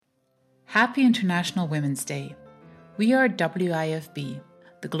Happy International Women's Day. We are WiFB,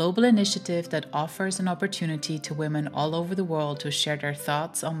 the global initiative that offers an opportunity to women all over the world to share their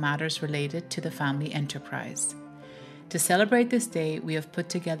thoughts on matters related to the family enterprise. To celebrate this day, we have put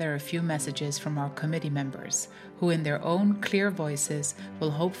together a few messages from our committee members, who in their own clear voices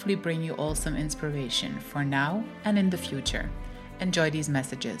will hopefully bring you all some inspiration for now and in the future. Enjoy these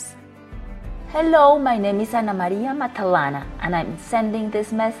messages. Hello, my name is Ana Maria Matalana, and I'm sending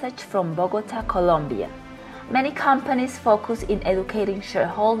this message from Bogota, Colombia. Many companies focus in educating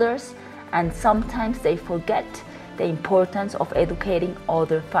shareholders, and sometimes they forget the importance of educating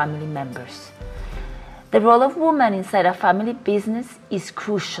other family members. The role of women inside a family business is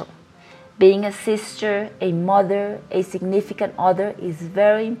crucial. Being a sister, a mother, a significant other is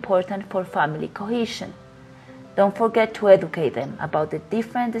very important for family cohesion. Don't forget to educate them about the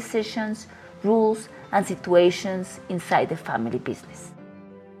different decisions, rules, and situations inside the family business.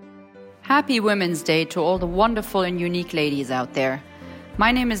 Happy Women's Day to all the wonderful and unique ladies out there.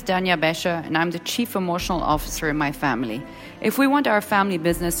 My name is Dania Besha, and I'm the Chief Emotional Officer in my family. If we want our family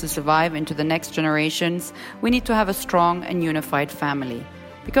business to survive into the next generations, we need to have a strong and unified family.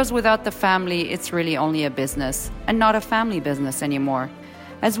 Because without the family, it's really only a business, and not a family business anymore.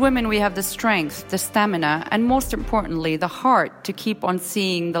 As women, we have the strength, the stamina, and most importantly, the heart to keep on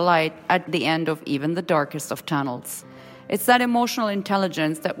seeing the light at the end of even the darkest of tunnels. It's that emotional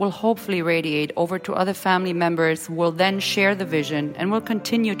intelligence that will hopefully radiate over to other family members who will then share the vision and will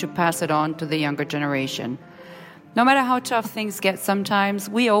continue to pass it on to the younger generation. No matter how tough things get sometimes,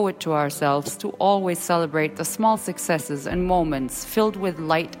 we owe it to ourselves to always celebrate the small successes and moments filled with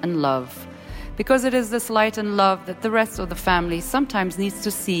light and love. Because it is this light and love that the rest of the family sometimes needs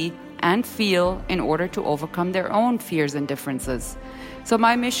to see and feel in order to overcome their own fears and differences. So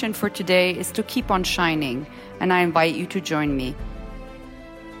my mission for today is to keep on shining, and I invite you to join me.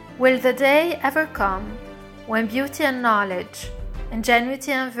 Will the day ever come when beauty and knowledge,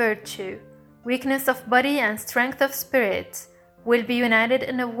 ingenuity and virtue, weakness of body and strength of spirit will be united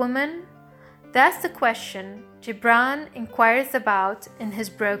in a woman? That's the question Gibran inquires about in his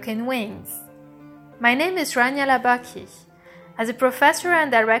Broken Wings. My name is Rania Labaki. As a professor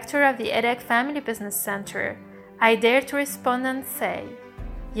and director of the EDEC Family Business Center, I dare to respond and say,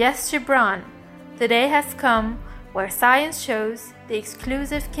 yes, Gibran, the day has come where science shows the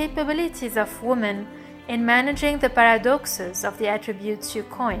exclusive capabilities of women in managing the paradoxes of the attributes you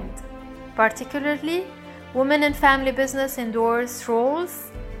coined. Particularly, women in family business endorse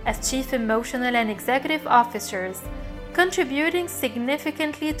roles as chief emotional and executive officers, contributing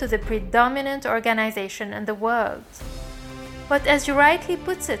significantly to the predominant organization in the world. But as you rightly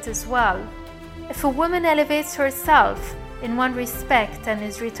puts it as well, if a woman elevates herself in one respect and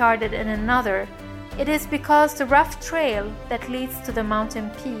is retarded in another, it is because the rough trail that leads to the mountain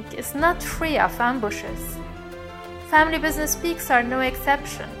peak is not free of ambushes. Family business peaks are no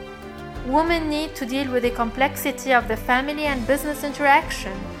exception. Women need to deal with the complexity of the family and business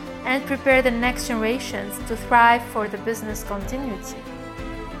interaction and prepare the next generations to thrive for the business continuity.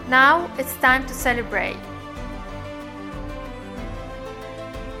 Now it's time to celebrate.